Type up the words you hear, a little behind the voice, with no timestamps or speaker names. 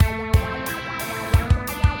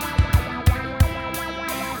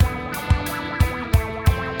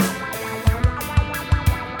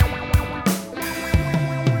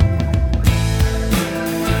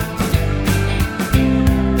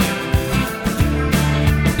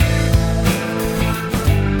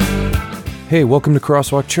Hey, welcome to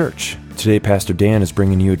Crosswalk Church. Today, Pastor Dan is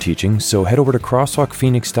bringing you a teaching, so head over to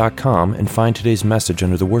crosswalkphoenix.com and find today's message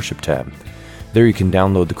under the Worship tab. There you can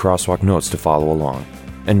download the Crosswalk notes to follow along.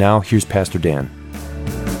 And now, here's Pastor Dan.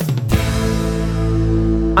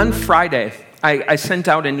 On Friday, I sent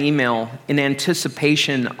out an email in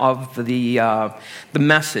anticipation of the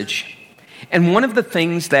message. And one of the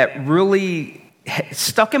things that really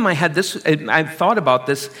stuck in my head, I've thought about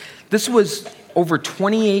this was over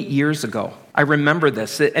 28 years ago. I remember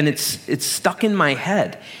this, and it's stuck in my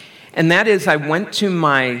head. And that is, I went to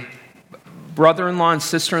my brother-in-law and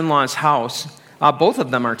sister-in-law's house. Both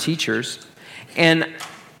of them are teachers. And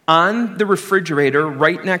on the refrigerator,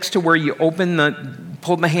 right next to where you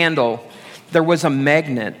pull the handle, there was a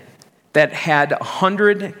magnet that had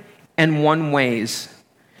 101 ways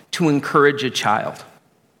to encourage a child.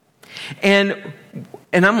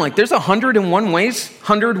 And I'm like, there's 101 ways,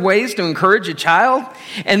 100 ways to encourage a child?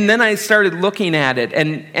 And then I started looking at it,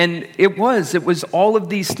 and it was all of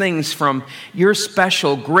these things from you're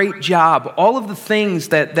special, great job, all of the things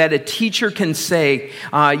that a teacher can say,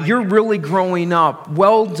 you're really growing up,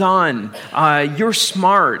 well done, you're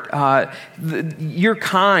smart, you're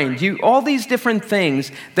kind, all these different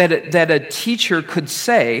things that a teacher could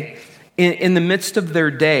say in the midst of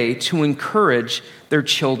their day to encourage their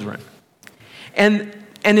children.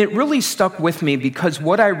 And it really stuck with me because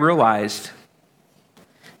what I realized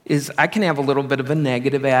is I can have a little bit of a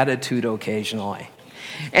negative attitude occasionally.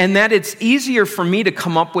 And that it's easier for me to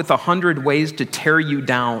come up with 100 ways to tear you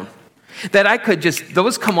down. That I could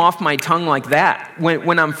those come off my tongue like that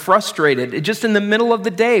when I'm frustrated. Just in the middle of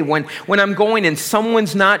the day when I'm going and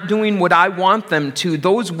someone's not doing what I want them to,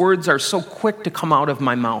 those words are so quick to come out of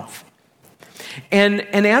my mouth. And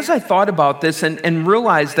as I thought about this and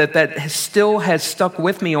realized that still has stuck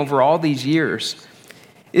with me over all these years,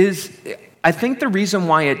 is I think the reason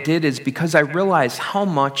why it did is because I realized how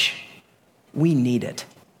much we need it.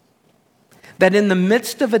 That in the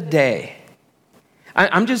midst of a day,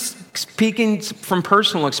 I'm just speaking from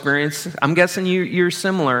personal experience, I'm guessing you're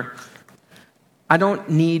similar, I don't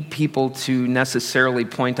need people to necessarily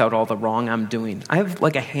point out all the wrong I'm doing. I have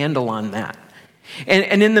like a handle on that.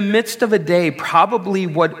 And in the midst of a day, probably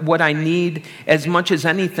what I need as much as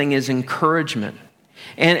anything is encouragement.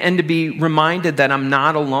 And to be reminded that I'm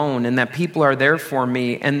not alone and that people are there for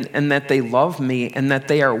me and that they love me and that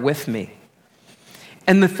they are with me.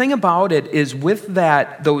 And the thing about it is with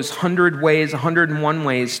those 100 ways, 101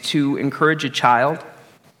 ways to encourage a child,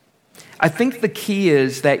 I think the key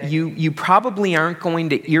is that you probably aren't going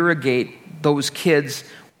to irrigate those kids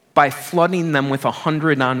by flooding them with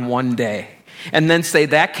 100 on one day. And then say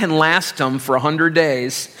that can last them for 100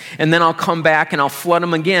 days, and then I'll come back and I'll flood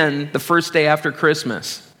them again the first day after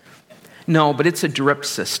Christmas. No, but it's a drip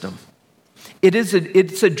system.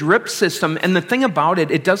 It's a drip system, and the thing about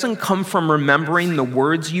it doesn't come from remembering the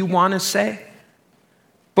words you want to say,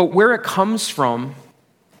 but where it comes from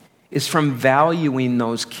is from valuing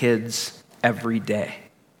those kids every day.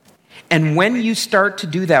 And when you start to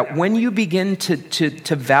do that, when you begin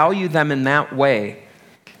to value them in that way,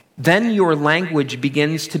 then your language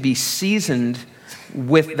begins to be seasoned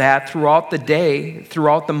with that throughout the day,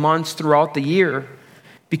 throughout the months, throughout the year,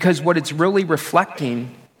 because what it's really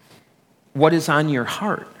reflecting, what is on your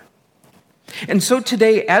heart. And so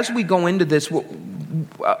today, as we go into this,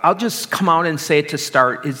 I'll just come out and say it to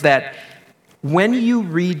start, is that when you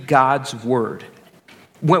read God's word,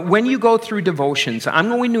 when you go through devotions, I'm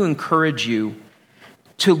going to encourage you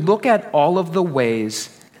to look at all of the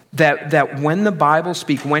ways that when the Bible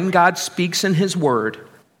speaks, when God speaks in his word,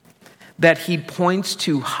 that he points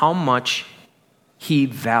to how much he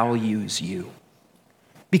values you.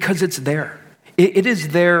 Because it's there. It is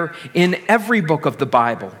there in every book of the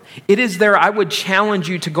Bible. It is there. I would challenge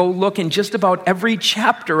you to go look in just about every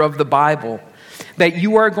chapter of the Bible that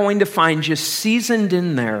you are going to find just seasoned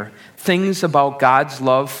in there things about God's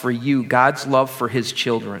love for you, God's love for his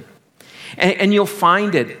children. And you'll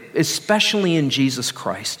find it, especially in Jesus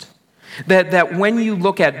Christ. That when you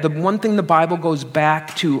look at the one thing the Bible goes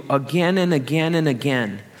back to again and again and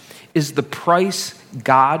again is the price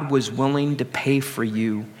God was willing to pay for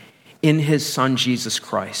you in his son, Jesus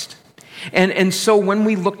Christ. And so when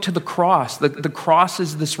we look to the cross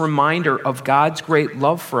is this reminder of God's great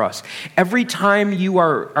love for us. Every time you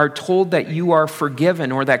are told that you are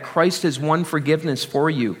forgiven or that Christ has won forgiveness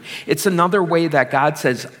for you, it's another way that God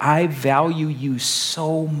says, I value you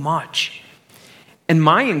so much. And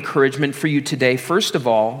my encouragement for you today, first of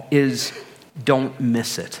all, is don't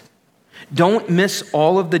miss it. Don't miss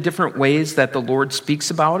all of the different ways that the Lord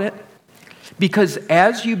speaks about it, because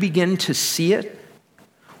as you begin to see it,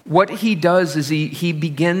 what he does is he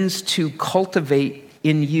begins to cultivate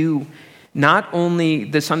in you not only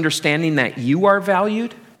this understanding that you are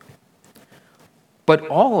valued, but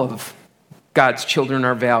all of God's children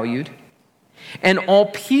are valued, and all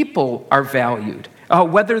people are valued,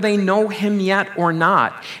 whether they know him yet or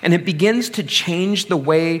not. And it begins to change the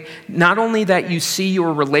way not only that you see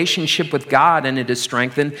your relationship with God and it is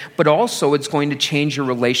strengthened, but also it's going to change your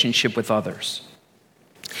relationship with others.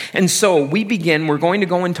 And so we're going to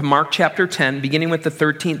go into Mark chapter 10, beginning with the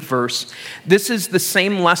 13th verse. This is the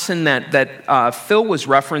same lesson that Phil was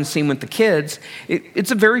referencing with the kids.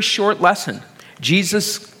 It's a very short lesson.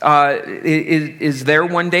 Jesus is there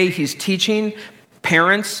one day. He's teaching.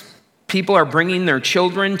 People are bringing their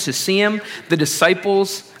children to see him. The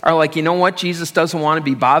disciples are like, you know what? Jesus doesn't want to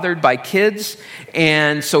be bothered by kids,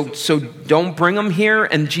 and so don't bring them here.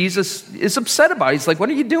 And Jesus is upset about it. He's like, what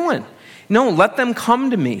are you doing? No, let them come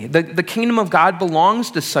to me. The kingdom of God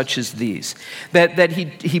belongs to such as these. That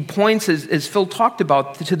he points, as Phil talked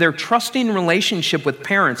about, to their trusting relationship with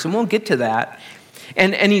parents, and we'll get to that.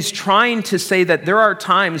 And he's trying to say that there are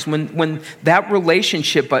times when that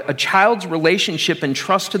relationship, a child's relationship and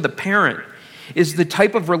trust to the parent, is the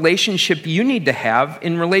type of relationship you need to have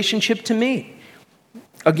in relationship to me.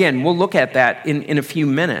 Again, we'll look at that in a few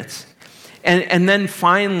minutes. And then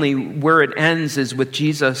finally, where it ends is with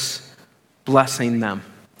Jesus blessing them,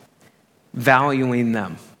 valuing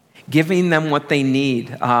them, giving them what they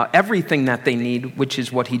need, everything that they need, which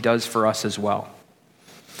is what he does for us as well.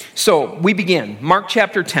 So we begin. Mark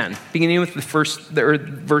chapter 10, beginning with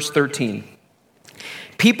verse 13.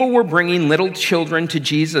 People were bringing little children to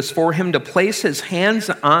Jesus for him to place his hands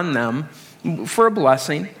on them for a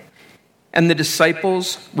blessing, and the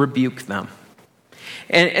disciples rebuked them.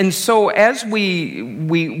 And so as we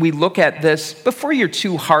look at this, before you're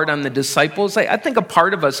too hard on the disciples, I think a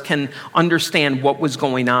part of us can understand what was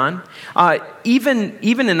going on. Even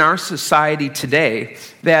in our society today,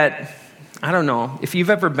 that, I don't know, if you've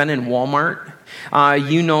ever been in Walmart,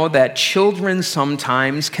 you know that children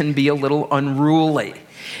sometimes can be a little unruly.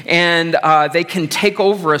 And they can take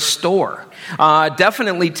over a store.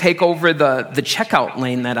 Definitely take over the checkout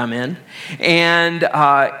lane that I'm in. And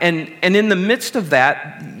in the midst of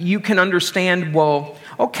that, you can understand, well,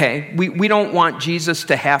 okay, we don't want Jesus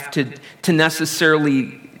to have to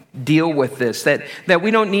necessarily deal with this, that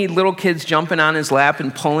we don't need little kids jumping on his lap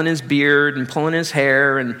and pulling his beard and pulling his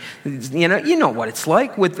hair, and you know what it's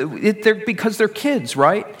like because they're kids,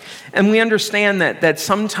 right? And we understand that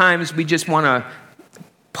sometimes we just want to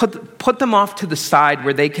put them off to the side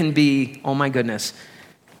where they can be, oh my goodness,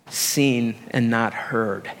 seen and not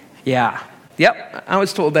heard. Yeah. Yep. I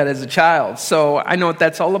was told that as a child, so I know what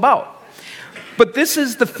that's all about. But this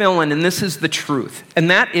is the fill-in, and this is the truth. And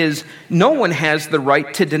that is, no one has the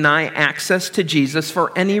right to deny access to Jesus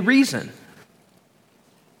for any reason.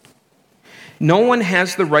 No one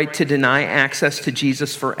has the right to deny access to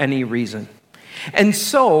Jesus for any reason. And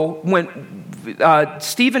so when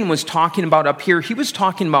Stephen was talking about up here, he was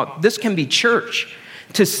talking about this can be church.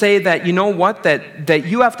 To say that, you know what, that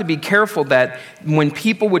you have to be careful that when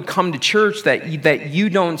people would come to church, that you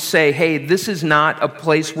don't say, hey, this is not a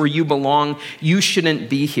place where you belong, you shouldn't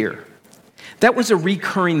be here. That was a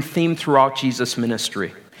recurring theme throughout Jesus'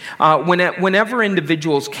 ministry. Whenever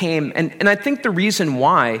individuals came, and I think the reason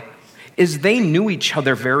why is they knew each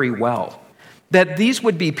other very well. That these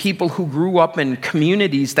would be people who grew up in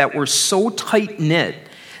communities that were so tight-knit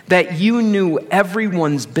that you knew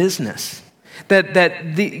everyone's business.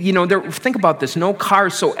 Think about this, no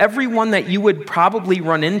cars, so everyone that you would probably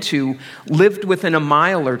run into lived within a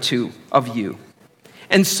mile or two of you.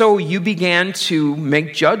 And so you began to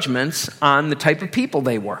make judgments on the type of people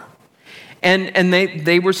they were. And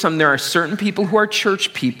there are certain people who are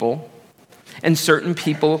church people and certain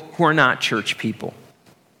people who are not church people.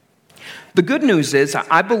 The good news is,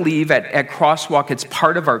 I believe at Crosswalk, it's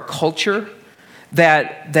part of our culture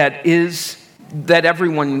that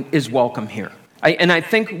everyone is welcome here. I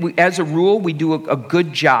think, as a rule, we do a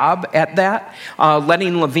good job at that,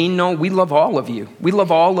 letting Levine know we love all of you. We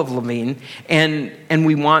love all of Levine, and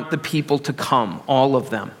we want the people to come, all of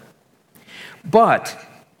them. But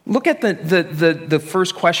look at the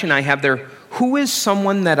first question I have there. Who is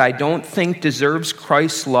someone that I don't think deserves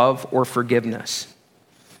Christ's love or forgiveness?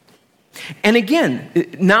 And again,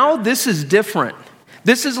 now this is different.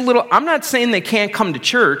 This is I'm not saying they can't come to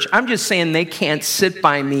church. I'm just saying they can't sit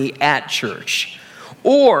by me at church.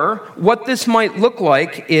 Or what this might look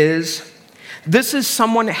like is, this is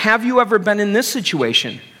someone, have you ever been in this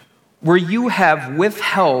situation where you have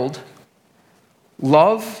withheld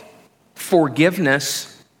love,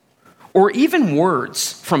 forgiveness, or even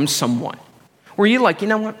words from someone? Where you're like, you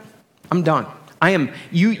know what? I'm done.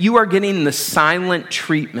 You are getting the silent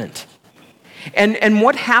treatment. And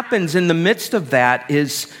what happens in the midst of that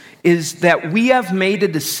is that we have made a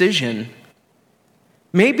decision.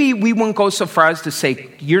 Maybe we won't go so far as to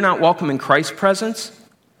say, you're not welcome in Christ's presence,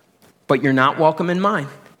 but you're not welcome in mine.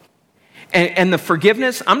 And the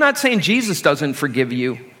forgiveness, I'm not saying Jesus doesn't forgive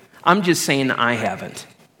you. I'm just saying I haven't.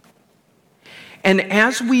 And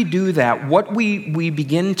as we do that, what we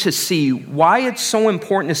begin to see, why it's so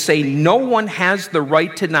important to say no one has the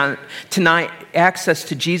right to deny access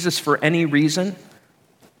to Jesus for any reason,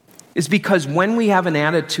 is because when we have an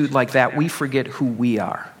attitude like that, we forget who we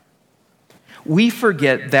are. We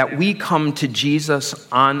forget that we come to Jesus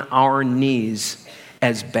on our knees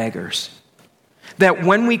as beggars. That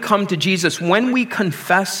when we come to Jesus, when we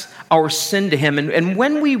confess our sin to him, and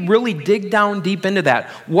when we really dig down deep into that,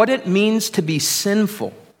 what it means to be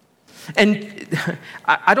sinful. And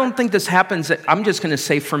I don't think this happens, I'm just going to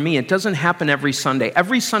say for me, it doesn't happen every Sunday.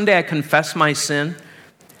 Every Sunday I confess my sin,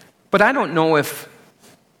 but I don't know if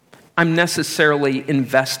I'm necessarily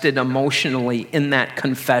invested emotionally in that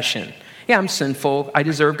confession. Yeah, I'm sinful, I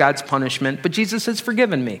deserve God's punishment, but Jesus has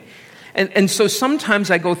forgiven me. And so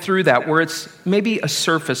sometimes I go through that where it's maybe a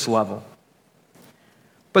surface level.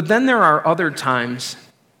 But then there are other times,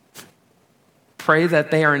 pray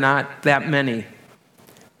that they are not that many,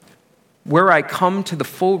 where I come to the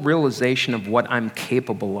full realization of what I'm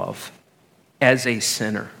capable of as a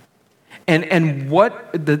sinner. And what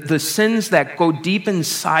the sins that go deep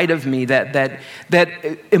inside of me that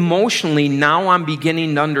emotionally now I'm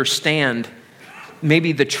beginning to understand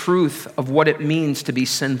maybe the truth of what it means to be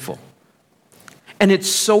sinful. And it's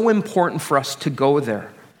so important for us to go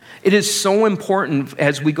there. It is so important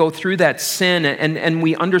as we go through that sin and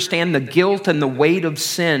we understand the guilt and the weight of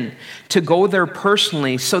sin to go there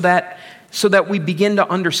personally so that we begin to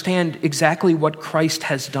understand exactly what Christ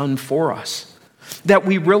has done for us. That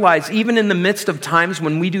we realize even in the midst of times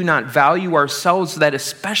when we do not value ourselves, that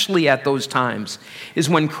especially at those times is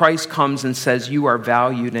when Christ comes and says, you are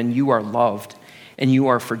valued and you are loved and you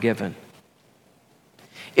are forgiven.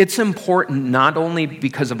 It's important not only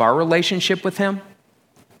because of our relationship with him,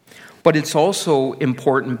 but it's also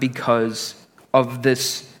important because of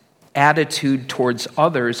this attitude towards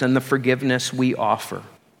others and the forgiveness we offer.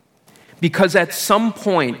 Because at some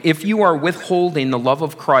point, if you are withholding the love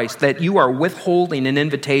of Christ, that you are withholding an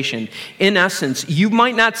invitation, in essence, you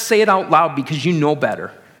might not say it out loud because you know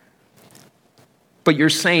better. But you're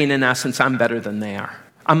saying, in essence, I'm better than they are.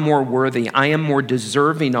 I'm more worthy. I am more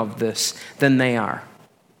deserving of this than they are.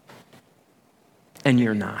 And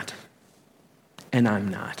you're not. And I'm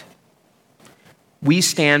not. We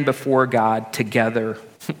stand before God together,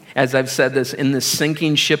 as I've said this, in the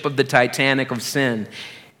sinking ship of the Titanic of sin.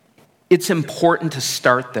 It's important to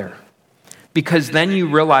start there because then you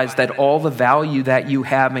realize that all the value that you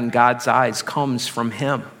have in God's eyes comes from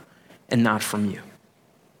him and not from you.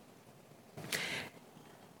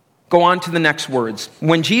 Go on to the next words.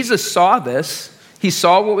 When Jesus saw this, he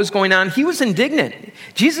saw what was going on. He was indignant.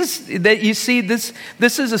 Jesus, that you see, this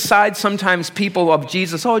is a side sometimes people of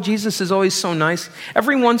Jesus. Oh, Jesus is always so nice.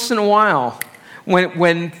 Every once in a while,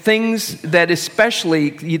 when things that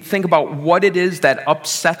especially, you think about what it is that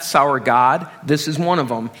upsets our God, this is one of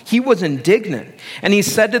them. He was indignant. And he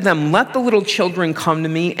said to them, let the little children come to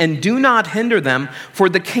me and do not hinder them, for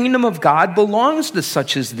the kingdom of God belongs to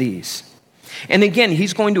such as these. And again,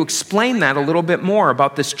 he's going to explain that a little bit more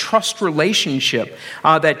about this trust relationship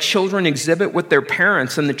that children exhibit with their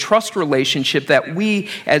parents and the trust relationship that we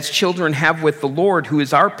as children have with the Lord, who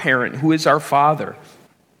is our parent, who is our Father.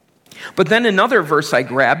 But then another verse I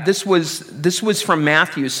grabbed, this was from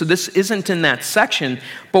Matthew, so this isn't in that section,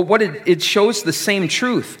 but what it shows the same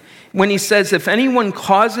truth. When he says, if anyone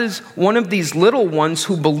causes one of these little ones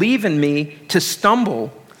who believe in me to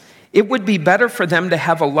stumble, it would be better for them to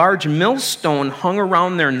have a large millstone hung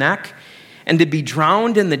around their neck and to be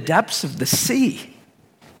drowned in the depths of the sea.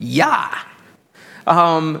 Yeah.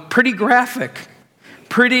 Pretty graphic.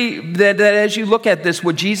 That as you look at this,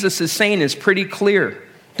 what Jesus is saying is pretty clear.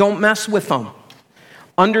 Don't mess with them.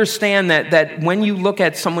 Understand that when you look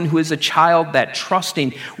at someone who is a child, that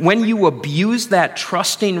trusting, when you abuse that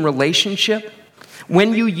trusting relationship,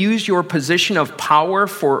 when you use your position of power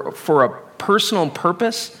for a personal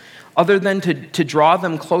purpose, other than to draw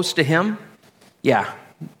them close to him,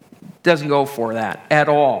 doesn't go for that at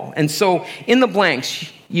all. And so in the blanks,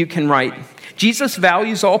 you can write, Jesus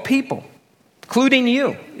values all people, including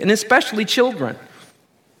you, and especially children.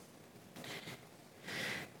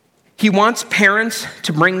 He wants parents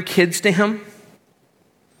to bring kids to him.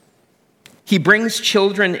 He brings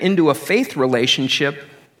children into a faith relationship.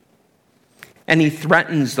 And he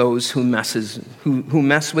threatens those who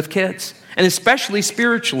mess with kids, and especially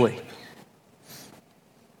spiritually.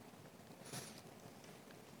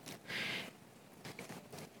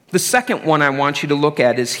 The second one I want you to look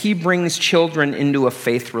at is he brings children into a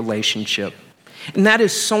faith relationship. And that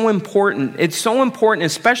is so important. It's so important,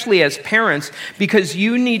 especially as parents, because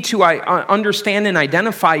you need to understand and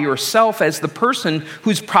identify yourself as the person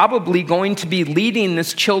who's probably going to be leading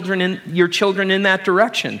your children in that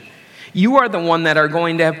direction. You are the one that are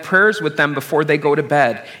going to have prayers with them before they go to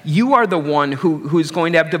bed. You are the one who's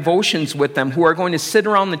going to have devotions with them, who are going to sit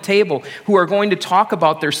around the table, who are going to talk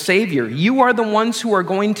about their Savior. You are the ones who are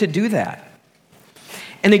going to do that.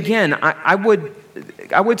 And again, I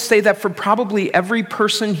would say that for probably every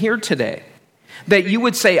person here today, that you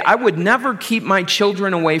would say, I would never keep my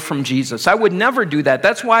children away from Jesus. I would never do that.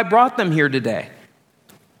 That's why I brought them here today.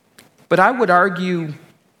 But I would argue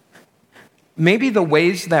maybe the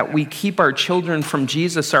ways that we keep our children from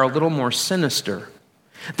Jesus are a little more sinister.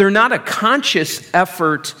 They're not a conscious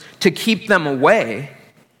effort to keep them away.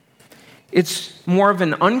 It's more of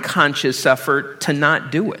an unconscious effort to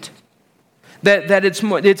not do it. That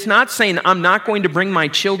it's not saying, I'm not going to bring my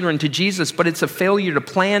children to Jesus, but it's a failure to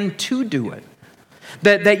plan to do it.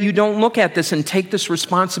 That you don't look at this and take this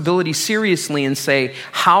responsibility seriously and say,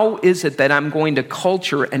 how is it that I'm going to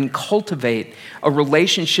culture and cultivate a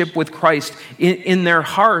relationship with Christ in their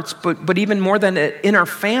hearts, but even more than in our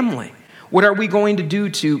family? What are we going to do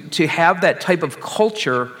to have that type of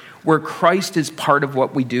culture where Christ is part of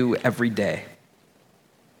what we do every day?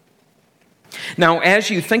 Now, as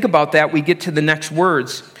you think about that, we get to the next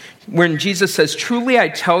words when Jesus says, truly I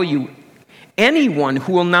tell you, anyone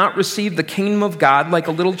who will not receive the kingdom of God like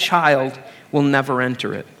a little child will never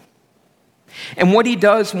enter it. And what he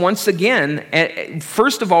does, once again,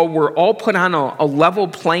 first of all, we're all put on a level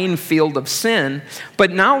playing field of sin,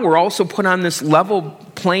 but now we're also put on this level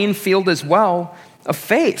playing field as well of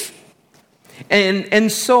faith.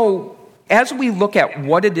 And so, as we look at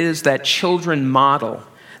what it is that children model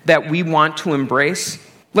that we want to embrace,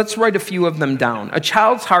 let's write a few of them down. A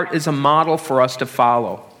child's heart is a model for us to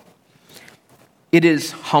follow. It is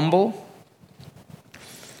humble.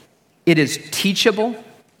 It is teachable.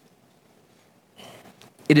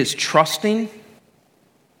 It is trusting.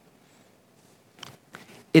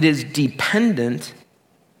 It is dependent.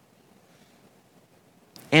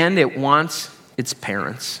 And it wants its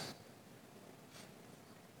parents.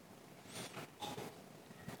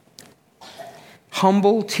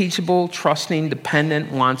 Humble, teachable, trusting,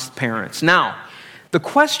 dependent, wants parents. Now, the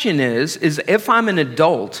question is if I'm an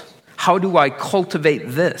adult, how do I cultivate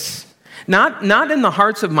this? Not in the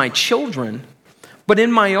hearts of my children, but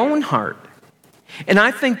in my own heart. And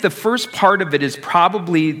I think the first part of it is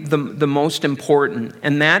probably the most important,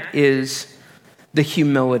 and that is the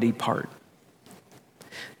humility part.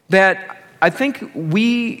 That I think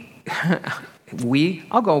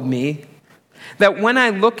I'll go me, that when I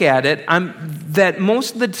look at it, that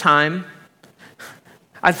most of the time,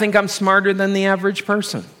 I think I'm smarter than the average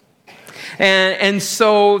person. And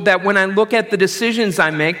so that when I look at the decisions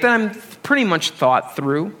I make, that I'm pretty much thought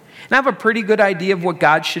through. And I have a pretty good idea of what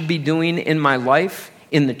God should be doing in my life,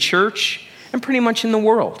 in the church, and pretty much in the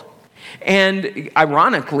world. And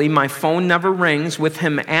ironically, my phone never rings with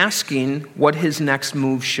him asking what his next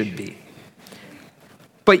move should be.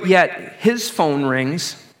 But yet, his phone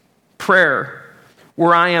rings, prayer,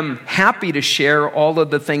 where I am happy to share all of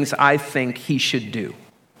the things I think he should do.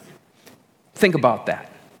 Think about that.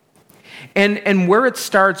 And where it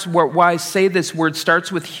starts, why I say this, where it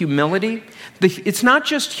starts with humility, it's not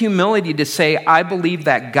just humility to say, I believe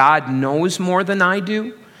that God knows more than I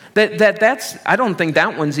do. That's I don't think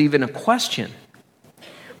that one's even a question.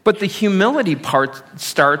 But the humility part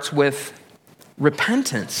starts with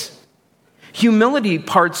repentance. Humility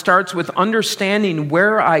part starts with understanding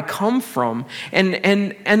where I come from.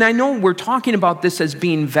 And I know we're talking about this as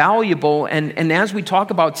being valuable. And as we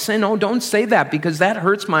talk about sin, don't say that because that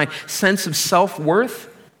hurts my sense of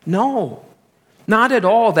self-worth. No, not at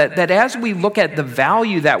all. That as we look at the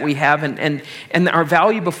value that we have and our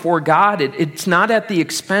value before God, it's not at the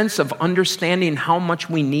expense of understanding how much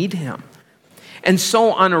we need him. And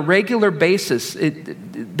so on a regular basis,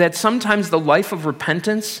 that sometimes the life of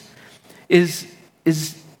repentance is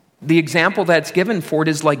the example that's given for it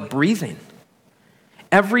is like breathing.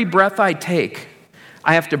 Every breath I take,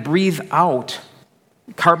 I have to breathe out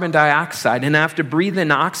carbon dioxide and I have to breathe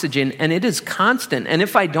in oxygen, and it is constant. And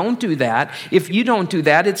if I don't do that, if you don't do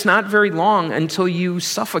that, it's not very long until you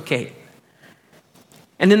suffocate.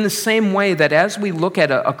 And in the same way that as we look at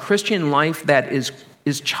a Christian life that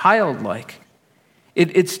is childlike,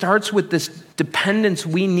 It starts with this dependence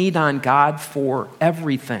we need on God for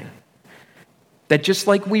everything. That just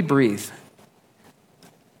like we breathe,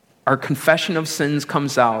 our confession of sins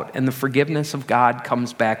comes out and the forgiveness of God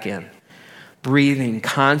comes back in. Breathing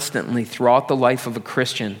constantly throughout the life of a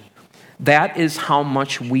Christian. That is how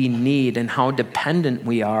much we need and how dependent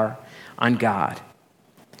we are on God.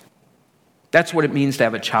 That's what it means to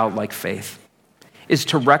have a childlike faith, is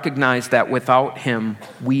to recognize that without him,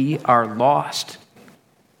 we are lost.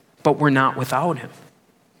 But we're not without him.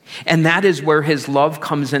 And that is where his love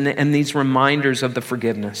comes in and these reminders of the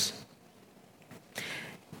forgiveness.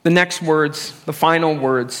 The next words, the final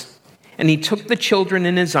words, and he took the children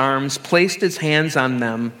in his arms, placed his hands on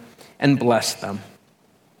them, and blessed them.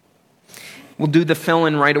 We'll do the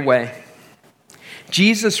fill-in right away.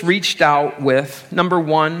 Jesus reached out with, number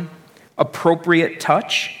one, appropriate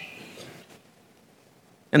touch.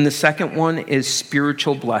 And the second one is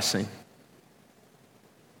spiritual blessing.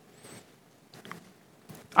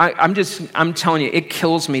 I'm telling you, it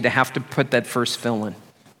kills me to have to put that first fill in,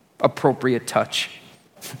 appropriate touch.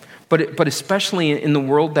 But especially in the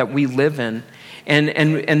world that we live in, and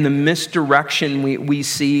the misdirection we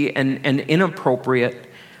see and inappropriate,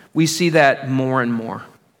 we see that more and more.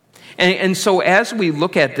 And so as we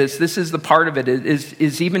look at this is the part of it,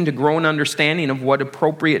 is even to grow an understanding of what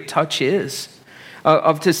appropriate touch is.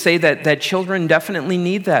 Of to say that children definitely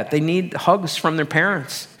need that. They need hugs from their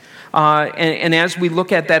parents. And as we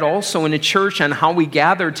look at that also in a church and how we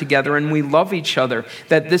gather together and we love each other,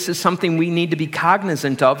 that this is something we need to be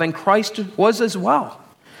cognizant of, and Christ was as well.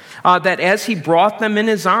 That as he brought them in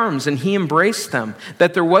his arms and he embraced them,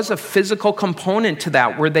 that there was a physical component to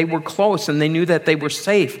that where they were close and they knew that they were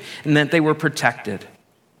safe and that they were protected.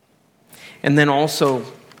 And then also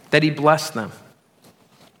that he blessed them.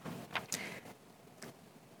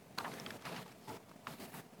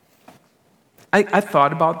 I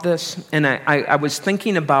thought about this, and I was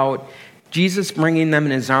thinking about Jesus bringing them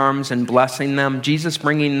in his arms and blessing them, Jesus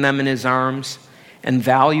bringing them in his arms and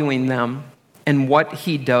valuing them, and what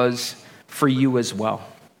he does for you as well.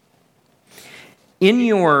 In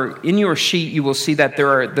your sheet, you will see that there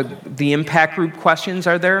are the impact group questions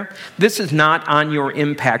are there. This is not on your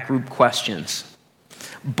impact group questions,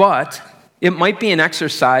 but it might be an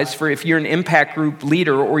exercise for if you're an impact group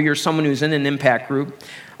leader or you're someone who's in an impact group.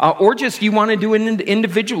 Or just you want to do it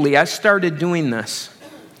individually. I started doing this.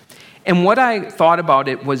 And what I thought about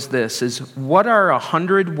it was this, is what are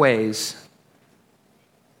 100 ways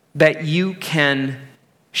that you can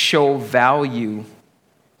show value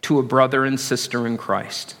to a brother and sister in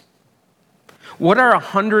Christ? What are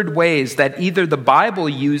 100 ways that either the Bible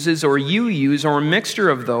uses or you use or a mixture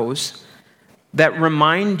of those that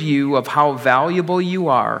remind you of how valuable you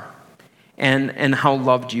are and how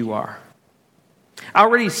loved you are? I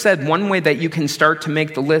already said one way that you can start to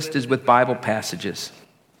make the list is with Bible passages.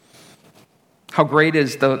 How great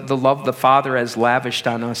is the love the Father has lavished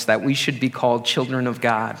on us that we should be called children of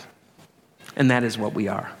God. And that is what we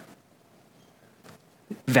are.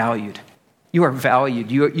 Valued. You are valued.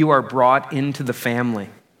 You are brought into the family.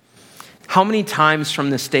 How many times from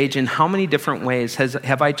this stage, in how many different ways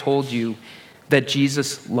have I told you that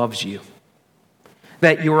Jesus loves you?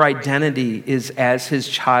 That your identity is as his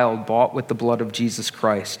child bought with the blood of Jesus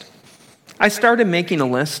Christ. I started making a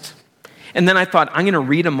list, and then I thought, I'm going to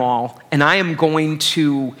read them all, and I am going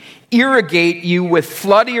to irrigate you with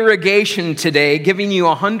flood irrigation today, giving you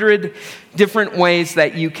 100 different ways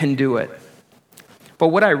that you can do it. But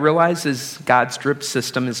what I realize is God's drip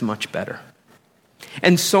system is much better.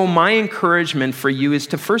 And so my encouragement for you is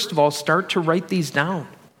to, first of all, start to write these down.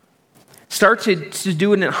 Start to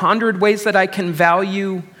do it in 100 ways that I can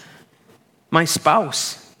value my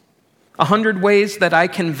spouse. 100 ways that I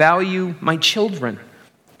can value my children.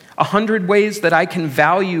 100 ways that I can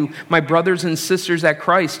value my brothers and sisters at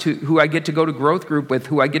Christ who I get to go to growth group with,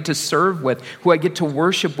 who I get to serve with, who I get to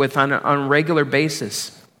worship with on a regular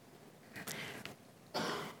basis.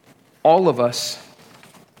 All of us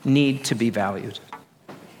need to be valued.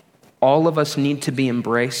 All of us need to be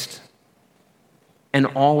embraced. And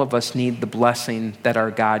all of us need the blessing that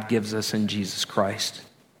our God gives us in Jesus Christ.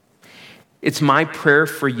 It's my prayer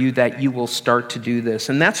for you that you will start to do this.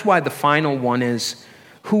 And that's why the final one is,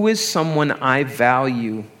 who is someone I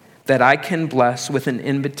value that I can bless with an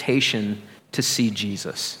invitation to see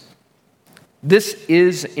Jesus? This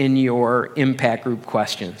is in your impact group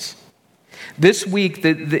questions. This week,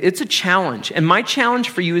 it's a challenge. And my challenge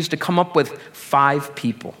for you is to come up with 5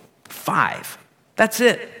 people. 5. That's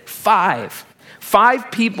it. 5.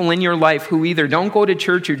 5 people in your life who either don't go to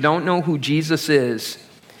church or don't know who Jesus is.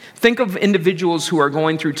 Think of individuals who are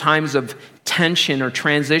going through times of tension or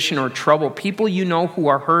transition or trouble, people you know who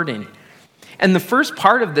are hurting. And the first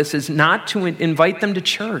part of this is not to invite them to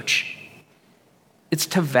church. It's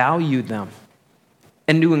to value them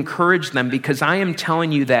and to encourage them, because I am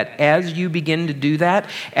telling you that as you begin to do that,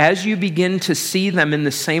 as you begin to see them in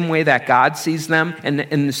the same way that God sees them and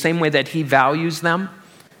in the same way that He values them,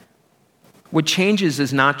 what changes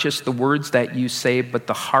is not just the words that you say, but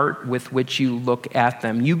the heart with which you look at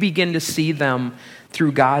them. You begin to see them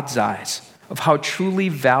through God's eyes of how truly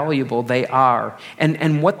valuable they are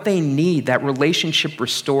and what they need, that relationship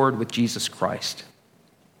restored with Jesus Christ.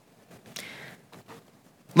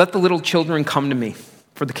 Let the little children come to me,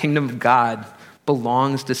 for the kingdom of God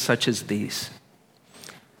belongs to such as these.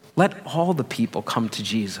 Let all the people come to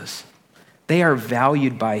Jesus. They are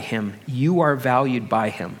valued by Him. You are valued by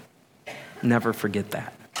Him. Never forget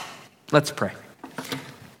that. Let's pray.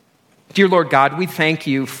 Dear Lord God, we thank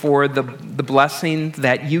you for the blessing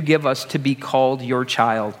that you give us to be called your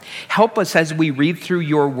child. Help us as we read through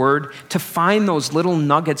your word to find those little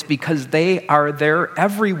nuggets, because they are there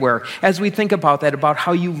everywhere. As we think about that, about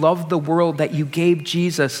how you love the world, that you gave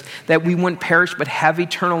Jesus, that we wouldn't perish but have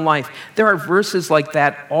eternal life. There are verses like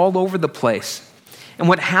that all over the place. And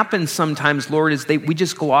what happens sometimes, Lord, is we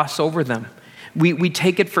just gloss over them. We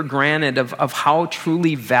take it for granted of how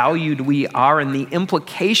truly valued we are and the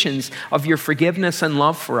implications of your forgiveness and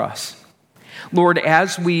love for us. Lord,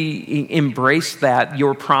 as we embrace that,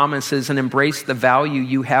 your promises, and embrace the value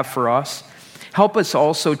you have for us, help us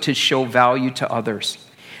also to show value to others.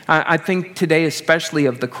 I think today especially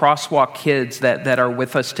of the Crosswalk kids that are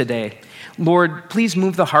with us today. Lord, please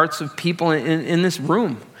move the hearts of people in this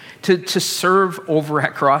room to serve over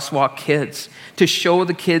at Crosswalk Kids, to show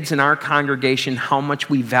the kids in our congregation how much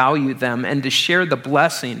we value them, and to share the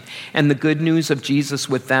blessing and the good news of Jesus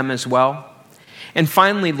with them as well. And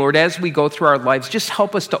finally, Lord, as we go through our lives, just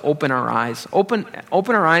help us to open our eyes. Open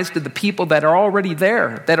our eyes to the people that are already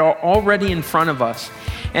there, that are already in front of us,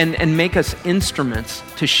 and make us instruments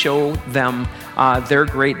to show them their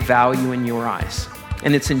great value in your eyes.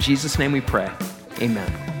 And it's in Jesus' name we pray.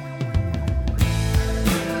 Amen.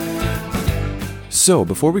 So,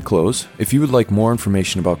 before we close, if you would like more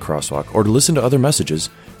information about Crosswalk or to listen to other messages,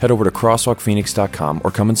 head over to crosswalkphoenix.com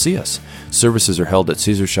or come and see us. Services are held at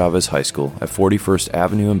Cesar Chavez High School at 41st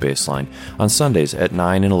Avenue and Baseline on Sundays at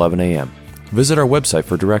 9 and 11 a.m. Visit our website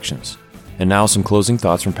for directions. And now some closing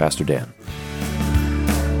thoughts from Pastor Dan.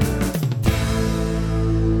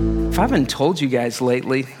 If I haven't told you guys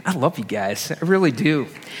lately, I love you guys. I really do.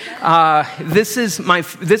 This is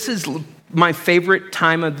my favorite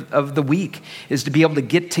time of the week, is to be able to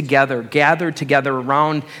get together, gather together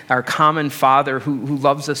around our common Father who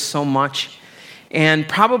loves us so much. And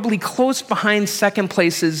probably close behind second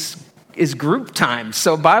place is group time.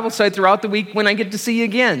 So Bible study throughout the week when I get to see you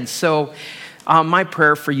again. So my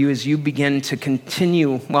prayer for you is you begin to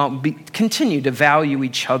continue to value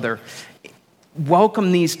each other.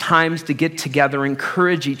 Welcome these times to get together,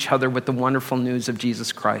 encourage each other with the wonderful news of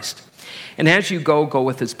Jesus Christ. And as you go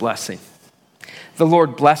with his blessing. The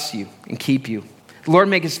Lord bless you and keep you. The Lord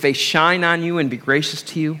make his face shine on you and be gracious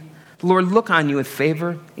to you. The Lord look on you with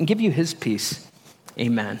favor and give you his peace.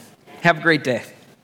 Amen. Have a great day.